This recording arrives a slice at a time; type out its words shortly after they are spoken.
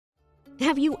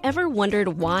Have you ever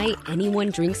wondered why anyone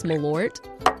drinks Malort?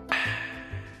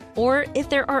 Or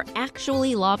if there are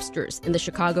actually lobsters in the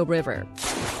Chicago River?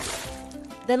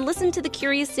 Then listen to the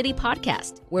Curious City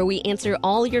podcast, where we answer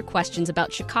all your questions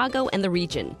about Chicago and the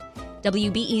region.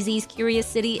 WBEZ's Curious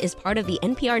City is part of the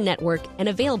NPR network and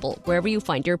available wherever you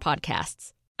find your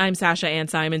podcasts. I'm Sasha Ann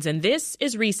Simons, and this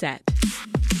is Reset.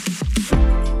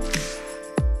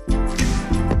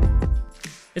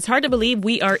 It's hard to believe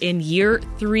we are in year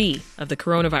 3 of the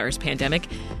coronavirus pandemic.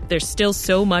 There's still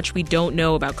so much we don't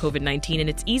know about COVID-19, and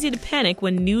it's easy to panic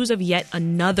when news of yet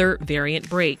another variant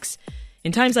breaks.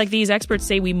 In times like these, experts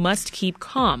say we must keep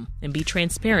calm and be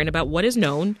transparent about what is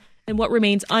known and what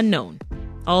remains unknown.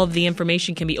 All of the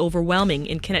information can be overwhelming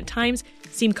and can at times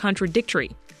seem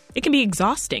contradictory. It can be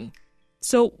exhausting.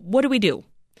 So what do we do?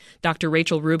 Dr.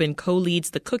 Rachel Rubin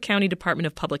co-leads the Cook County Department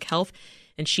of Public Health,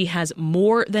 and she has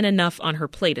more than enough on her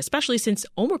plate, especially since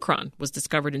Omicron was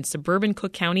discovered in suburban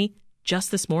Cook County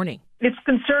just this morning. It's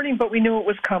concerning, but we knew it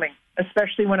was coming,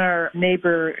 especially when our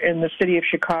neighbor in the city of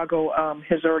Chicago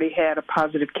has already had a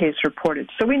positive case reported.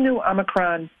 So we knew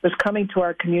Omicron was coming to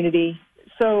our community.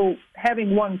 So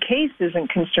having one case isn't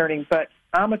concerning, but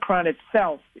Omicron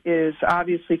itself is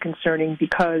obviously concerning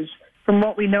because from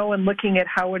what we know and looking at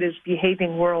how it is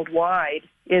behaving worldwide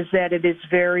is that it is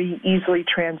very easily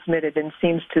transmitted and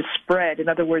seems to spread. In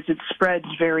other words, it spreads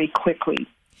very quickly.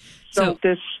 So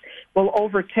this will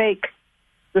overtake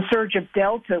the surge of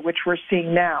Delta, which we're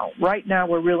seeing now. Right now,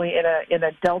 we're really in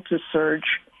a Delta surge.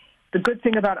 The good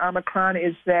thing about Omicron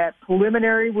is that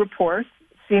preliminary reports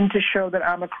seem to show that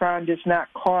Omicron does not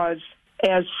cause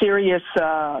as serious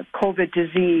COVID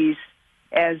disease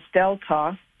as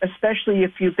Delta, especially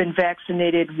if you've been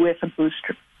vaccinated with a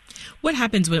booster. What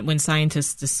happens when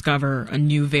scientists discover a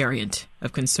new variant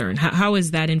of concern? How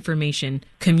is that information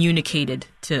communicated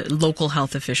to local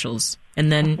health officials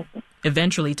and then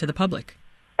eventually to the public?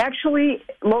 Actually,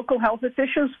 local health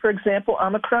officials, for example,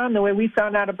 Omicron, the way we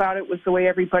found out about it was the way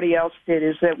everybody else did,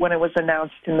 is that when it was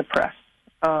announced in the press,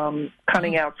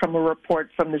 coming out from a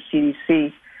report from the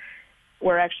CDC,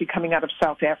 we're actually coming out of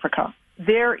South Africa.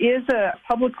 There is a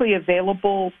publicly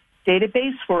available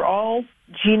database where all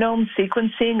genome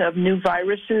sequencing of new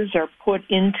viruses are put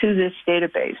into this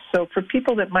database. So for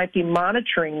people that might be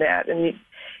monitoring that, and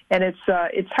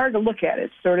it's hard to look at.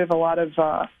 It's sort of a lot of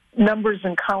numbers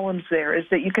and columns there, is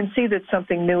that you can see that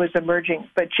something new is emerging.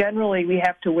 But generally, we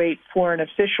have to wait for an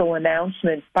official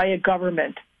announcement by a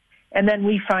government, and then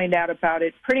we find out about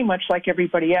it pretty much like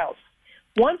everybody else.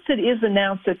 Once it is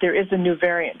announced that there is a new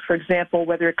variant, for example,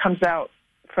 whether it comes out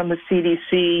from the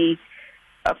CDC,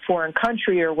 a foreign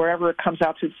country, or wherever it comes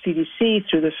out to the CDC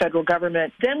through the federal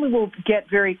government, then we will get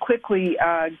very quickly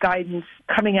guidance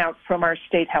coming out from our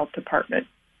state health department.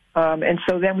 And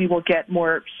so then we will get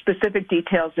more specific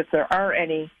details if there are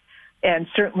any. And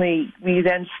certainly we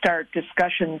then start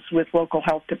discussions with local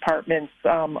health departments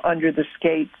under the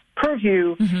state's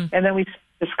purview, and then we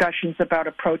discussions about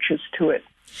approaches to it.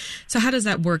 So how does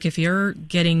that work if you're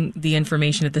getting the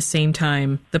information at the same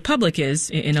time the public is,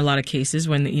 in a lot of cases,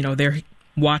 when they're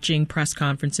watching press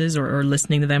conferences or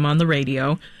listening to them on the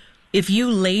radio? If you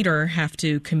later have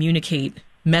to communicate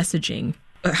messaging,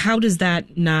 how does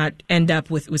that not end up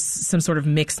with some sort of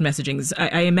mixed messaging?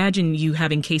 I imagine you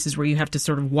having cases where you have to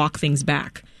sort of walk things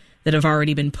back that have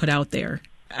already been put out there.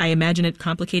 I imagine it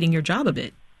complicating your job a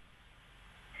bit.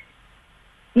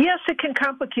 Yes, it can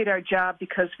complicate our job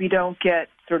because we don't get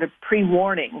sort of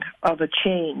pre-warning of a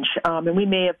change. And we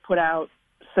may have put out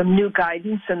some new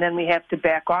guidance, and then we have to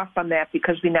back off on that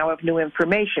because we now have new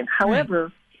information.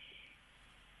 However,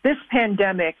 this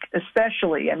pandemic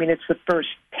especially, it's the first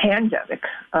pandemic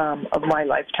of my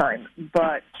lifetime,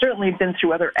 but certainly been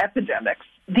through other epidemics.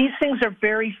 These things are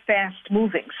very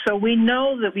fast-moving, so we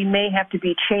know that we may have to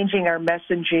be changing our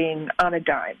messaging on a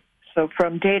dime. So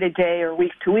from day to day or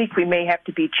week to week, we may have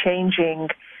to be changing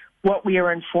what we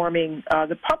are informing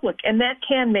the public. And that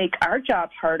can make our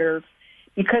job harder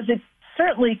because it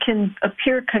certainly can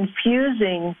appear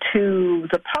confusing to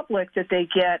the public that they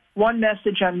get one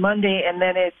message on Monday and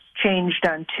then it's changed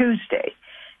on Tuesday.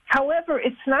 However,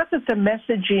 it's not that the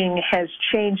messaging has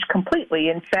changed completely.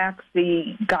 In fact,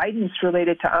 the guidance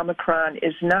related to Omicron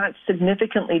is not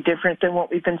significantly different than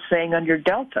what we've been saying under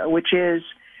Delta, which is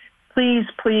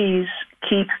please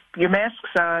keep your masks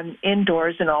on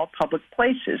indoors in all public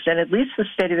places. And at least the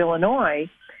state of Illinois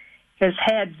has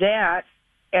had that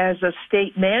as a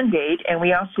state mandate, and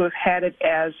we also have had it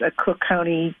as a Cook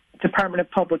County Department of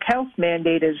Public Health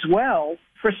mandate as well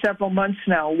for several months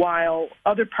now, while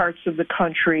other parts of the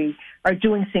country are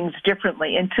doing things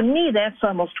differently. And to me, that's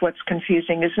almost what's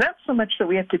confusing, is not so much that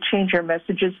we have to change our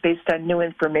messages based on new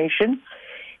information,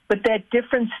 but that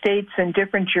different states and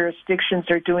different jurisdictions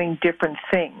are doing different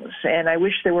things. And I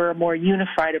wish there were a more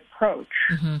unified approach.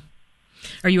 Mm-hmm.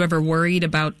 Are you ever worried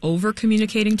about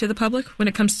over-communicating to the public when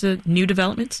it comes to new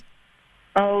developments?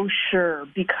 Oh, sure,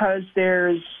 because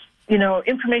there's,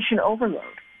 information overload.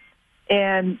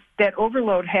 And that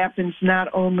overload happens not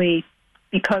only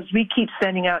because we keep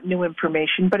sending out new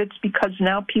information, but it's because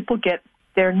now people get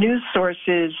their news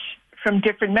sources from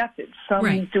different methods.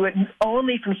 Some do it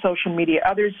only from social media.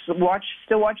 Others still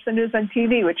watch the news on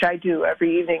TV, which I do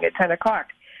every evening at 10 o'clock.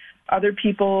 Other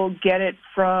people get it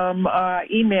from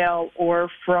email or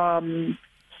from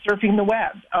surfing the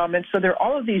web. And so there are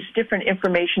all of these different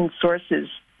information sources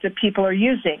that people are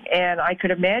using. And I could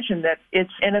imagine that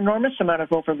it's an enormous amount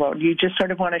of overload. You just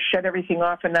sort of want to shut everything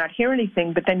off and not hear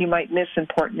anything, but then you might miss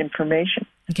important information.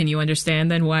 Can you understand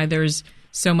then why there's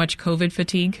so much COVID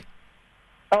fatigue?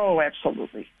 Oh,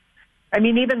 absolutely. I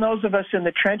mean, even those of us in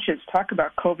the trenches talk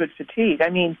about COVID fatigue. I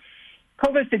mean,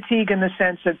 COVID fatigue in the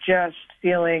sense of just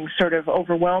feeling sort of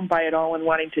overwhelmed by it all and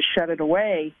wanting to shut it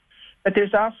away. But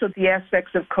there's also the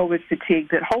aspects of COVID fatigue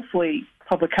that hopefully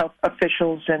public health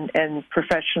officials and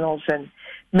professionals and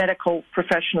medical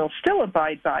professionals still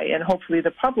abide by, and hopefully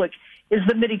the public, is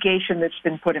the mitigation that's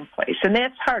been put in place. And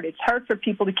that's hard. It's hard for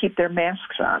people to keep their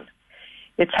masks on.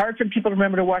 It's hard for people to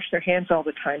remember to wash their hands all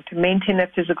the time, to maintain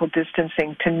that physical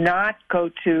distancing, to not go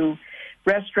to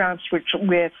restaurants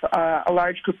with a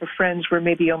large group of friends where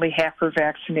maybe only half are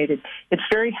vaccinated. It's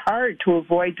very hard to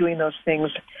avoid doing those things.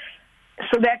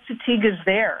 So that fatigue is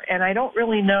there, and I don't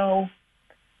really know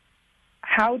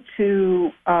how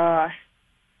to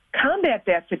combat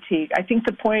that fatigue. I think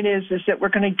the point is that we're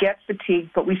going to get fatigue,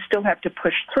 but we still have to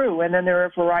push through, and then there are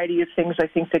a variety of things I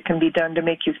think that can be done to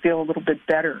make you feel a little bit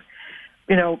better.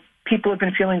 People have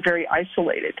been feeling very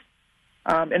isolated.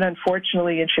 And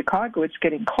unfortunately, in Chicago, it's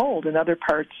getting cold. In other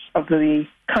parts of the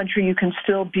country, you can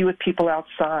still be with people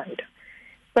outside.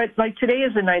 But like today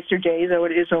is a nicer day, though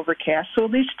it is overcast, so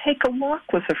at least take a walk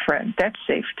with a friend. That's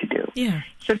safe to do. Yeah.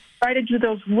 So try to do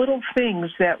those little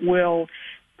things that will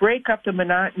break up the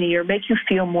monotony or make you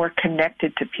feel more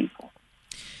connected to people.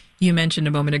 You mentioned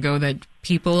a moment ago that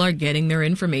people are getting their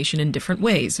information in different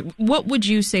ways. What would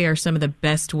you say are some of the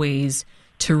best ways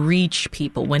to reach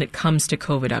people when it comes to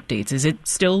COVID updates? Is it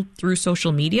still through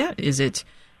social media? Is it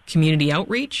community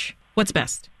outreach? What's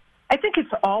best? I think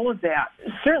it's all of that.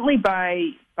 Certainly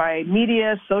by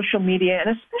media, social media,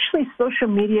 and especially social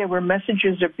media where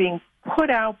messages are being put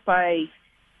out by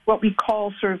what we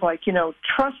call sort of like,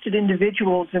 trusted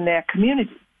individuals in that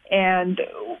community. And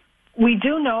we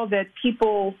do know that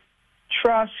people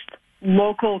trust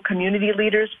local community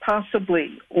leaders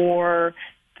possibly, or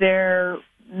their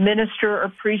minister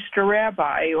or priest or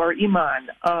rabbi or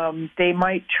imam. They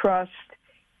might trust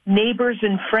neighbors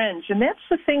and friends. And that's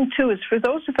the thing, too, is for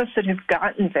those of us that have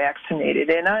gotten vaccinated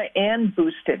and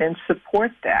boosted and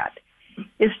support that,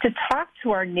 is to talk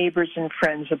to our neighbors and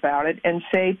friends about it and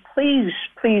say, please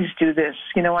do this.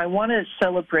 I want to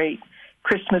celebrate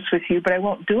Christmas with you, but I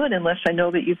won't do it unless I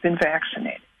know that you've been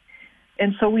vaccinated.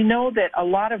 And so we know that a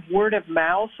lot of word of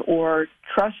mouth or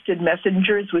trusted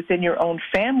messengers within your own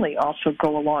family also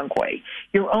go a long way.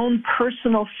 Your own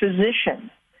personal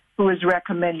physician who is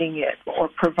recommending it or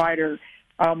provider,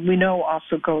 we know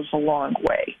also goes a long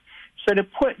way. So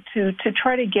to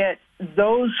try to get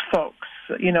those folks,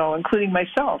 including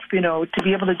myself, to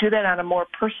be able to do that on a more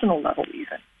personal level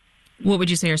even. What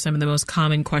would you say are some of the most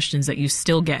common questions that you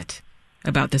still get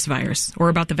about this virus or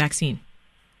about the vaccine?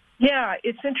 Yeah,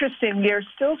 it's interesting. You're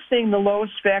still seeing the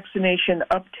lowest vaccination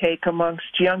uptake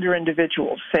amongst younger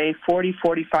individuals, say 40,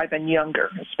 45 and younger,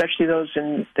 especially those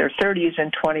in their 30s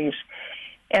and 20s.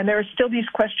 And there are still these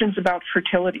questions about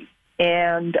fertility.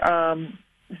 And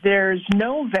there's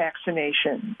no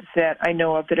vaccination that I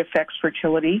know of that affects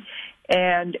fertility,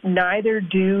 and neither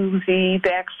do the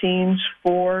vaccines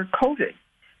for COVID.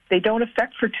 They don't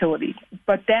affect fertility.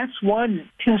 But that's one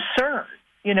concern,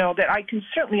 that I can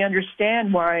certainly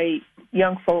understand why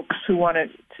young folks who want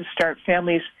to start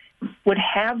families would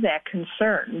have that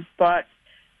concern. But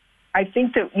I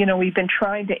think that, we've been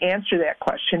trying to answer that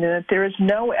question, and that there is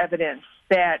no evidence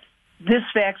that this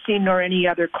vaccine nor any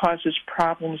other causes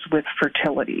problems with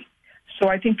fertility. So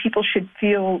I think people should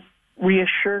feel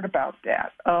reassured about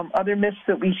that. Other myths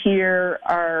that we hear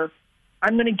are,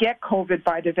 I'm going to get COVID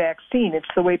by the vaccine. It's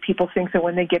the way people think that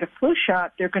when they get a flu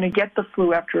shot, they're going to get the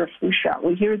flu after a flu shot.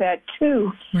 We hear that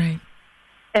too. Right.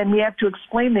 And we have to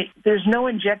explain that there's no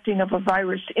injecting of a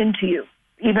virus into you,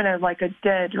 even like a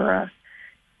dead or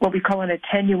what we call an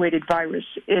attenuated virus.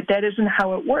 That isn't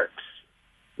how it works.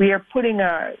 We are putting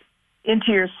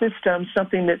into your system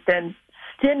something that then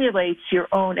stimulates your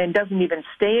own and doesn't even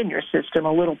stay in your system.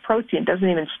 A little protein doesn't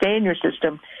even stay in your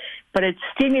system, but it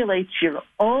stimulates your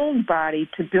own body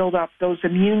to build up those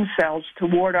immune cells to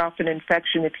ward off an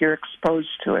infection if you're exposed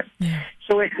to it. Yeah.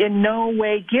 So it in no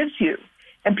way gives you.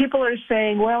 And people are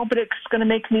saying, well, but it's going to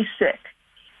make me sick.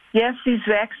 Yes, these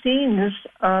vaccines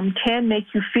can make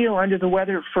you feel under the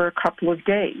weather for a couple of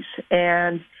days,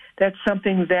 and that's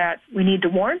something that we need to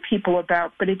warn people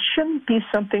about, but it shouldn't be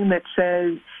something that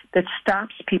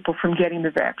stops people from getting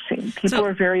the vaccine. People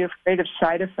are very afraid of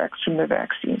side effects from the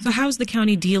vaccine. So how's the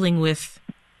county dealing with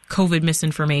COVID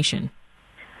misinformation?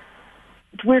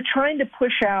 We're trying to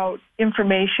push out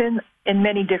information in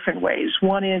many different ways.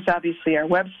 One is obviously our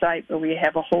website, where we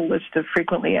have a whole list of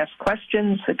frequently asked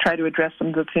questions that try to address some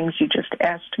of the things you just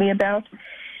asked me about.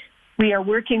 We are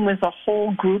working with a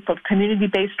whole group of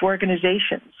community-based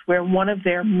organizations where one of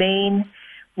their main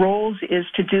roles is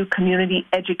to do community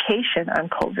education on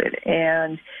COVID,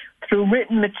 and through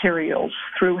written materials,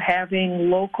 through having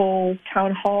local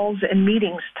town halls and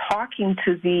meetings, talking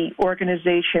to the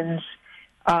organization's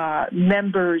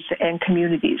members and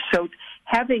communities. So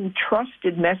having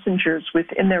trusted messengers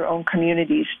within their own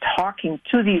communities talking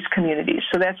to these communities.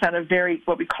 So that's on a very,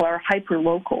 what we call our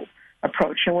hyper-local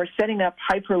approach. And we're setting up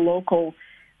hyper-local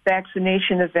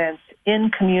vaccination events in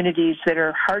communities that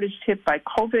are hardest hit by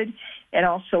COVID and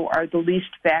also are the least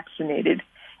vaccinated.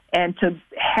 And to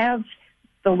have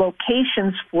the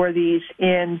locations for these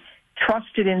in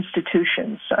trusted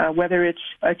institutions, whether it's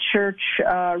a church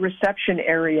reception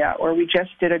area, or we just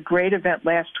did a great event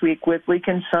last week with Leak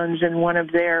 & Sons in one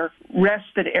of their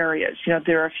respite areas. You know,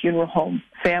 they're a funeral home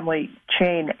family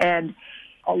chain, and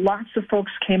lots of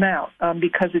folks came out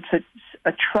because it's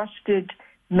a trusted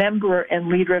member and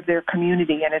leader of their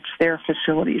community, and it's their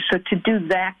facility. So to do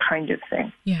that kind of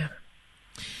thing. Yeah.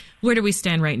 Where do we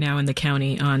stand right now in the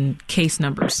county on case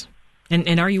numbers?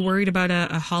 And are you worried about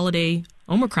a holiday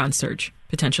Omicron surge,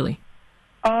 potentially?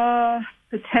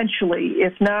 Potentially.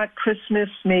 If not Christmas,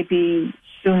 maybe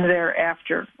soon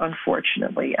thereafter,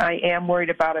 unfortunately. I am worried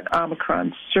about an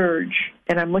Omicron surge,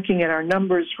 and I'm looking at our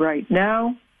numbers right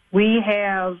now. We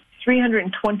have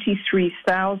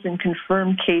 323,000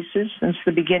 confirmed cases since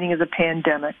the beginning of the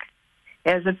pandemic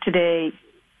as of today,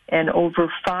 and over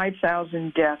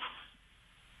 5,000 deaths.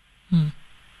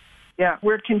 Yeah,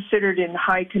 we're considered in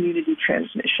high community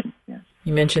transmission. Yes.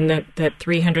 You mentioned that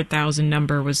 300,000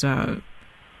 number was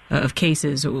of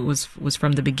cases was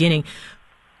from the beginning.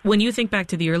 When you think back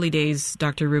to the early days,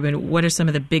 Dr. Rubin, what are some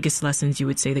of the biggest lessons you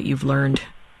would say that you've learned?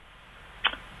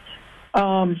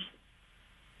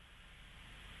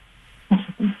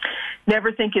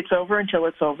 Never think it's over until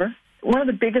it's over. One of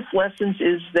the biggest lessons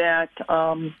is that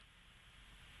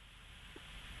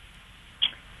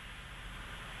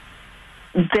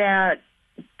that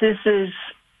this is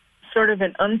sort of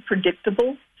an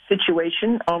unpredictable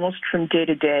situation almost from day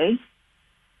to day,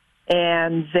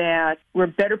 and that we're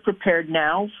better prepared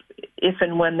now if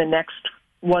and when the next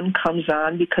one comes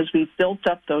on, because we've built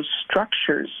up those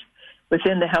structures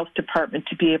within the health department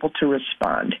to be able to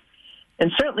respond.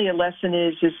 And certainly a lesson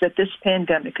is that this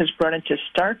pandemic has brought into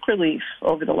stark relief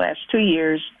over the last 2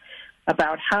 years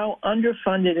about how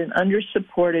underfunded and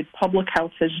undersupported public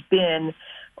health has been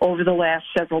over the last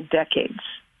several decades.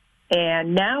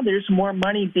 And now there's more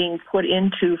money being put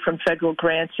into from federal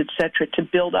grants, et cetera, to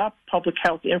build up public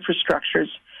health infrastructures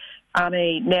on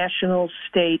a national,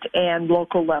 state, and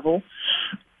local level.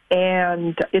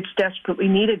 And it's desperately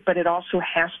needed, but it also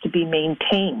has to be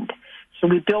maintained. So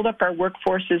we build up our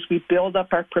workforces, we build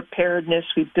up our preparedness,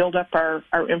 we build up our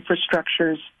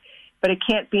infrastructures, but it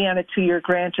can't be on a 2-year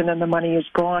grant and then the money is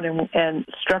gone, and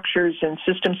structures and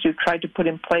systems we've tried to put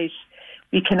in place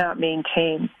we cannot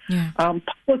maintain. Yeah.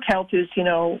 Public health is,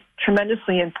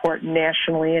 tremendously important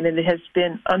nationally, and it has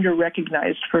been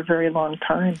under-recognized for a very long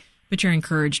time. But you're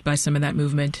encouraged by some of that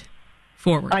movement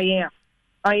forward. I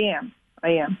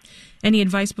am. Any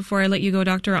advice before I let you go,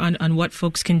 Doctor, on what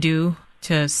folks can do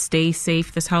to stay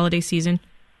safe this holiday season?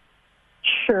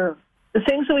 Sure. The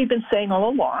things that we've been saying all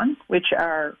along, which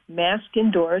are mask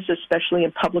indoors, especially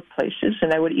in public places,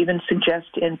 and I would even suggest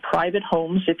in private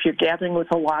homes if you're gathering with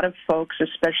a lot of folks,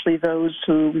 especially those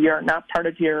who are not part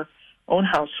of your own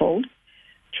household.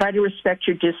 Try to respect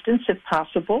your distance if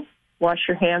possible. Wash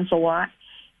your hands a lot.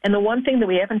 And the one thing that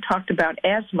we haven't talked about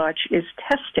as much is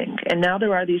testing. And now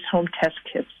there are these home test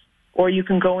kits. Or you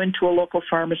can go into a local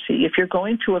pharmacy. If you're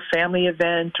going to a family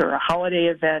event or a holiday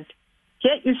event,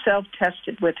 get yourself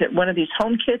tested with it, one of these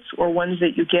home kits or ones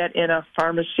that you get in a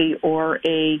pharmacy or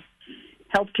a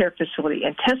healthcare facility,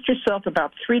 and test yourself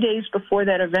about 3 days before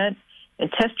that event,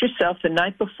 and test yourself the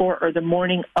night before or the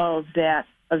morning of that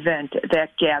event, that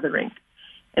gathering.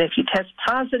 And if you test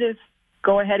positive,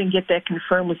 go ahead and get that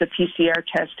confirmed with a PCR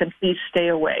test, and please stay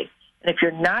away. And if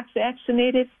you're not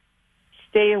vaccinated,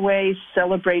 stay away,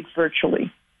 celebrate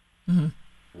virtually. Mm-hmm.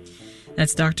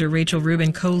 That's Dr. Rachel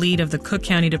Rubin, co-lead of the Cook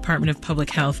County Department of Public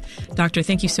Health. Doctor,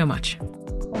 thank you so much.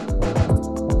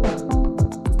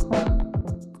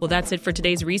 Well, that's it for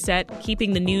today's Reset.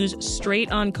 Keeping the news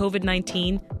straight on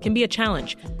COVID-19 can be a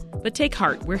challenge. But take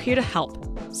heart, we're here to help.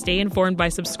 Stay informed by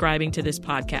subscribing to this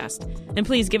podcast. And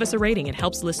please give us a rating. It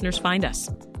helps listeners find us.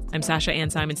 I'm Sasha Ann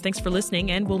Simons. Thanks for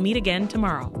listening, and we'll meet again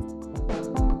tomorrow.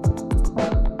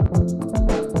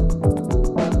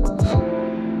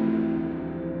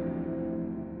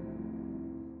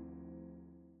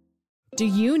 Do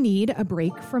you need a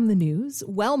break from the news?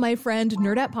 Well, my friend,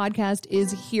 Nerdette Podcast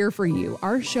is here for you.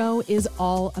 Our show is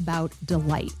all about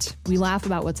delight. We laugh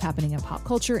about what's happening in pop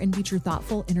culture and feature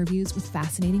thoughtful interviews with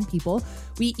fascinating people.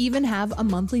 We even have a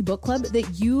monthly book club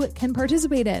that you can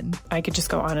participate in. I could just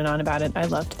go on and on about it. I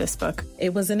loved this book.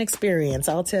 It was an experience,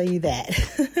 I'll tell you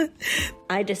that.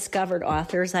 I discovered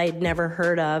authors I had never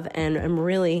heard of, and I'm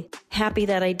really happy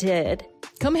that I did.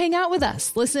 Come hang out with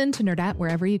us. Listen to Nerdette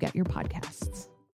wherever you get your podcasts.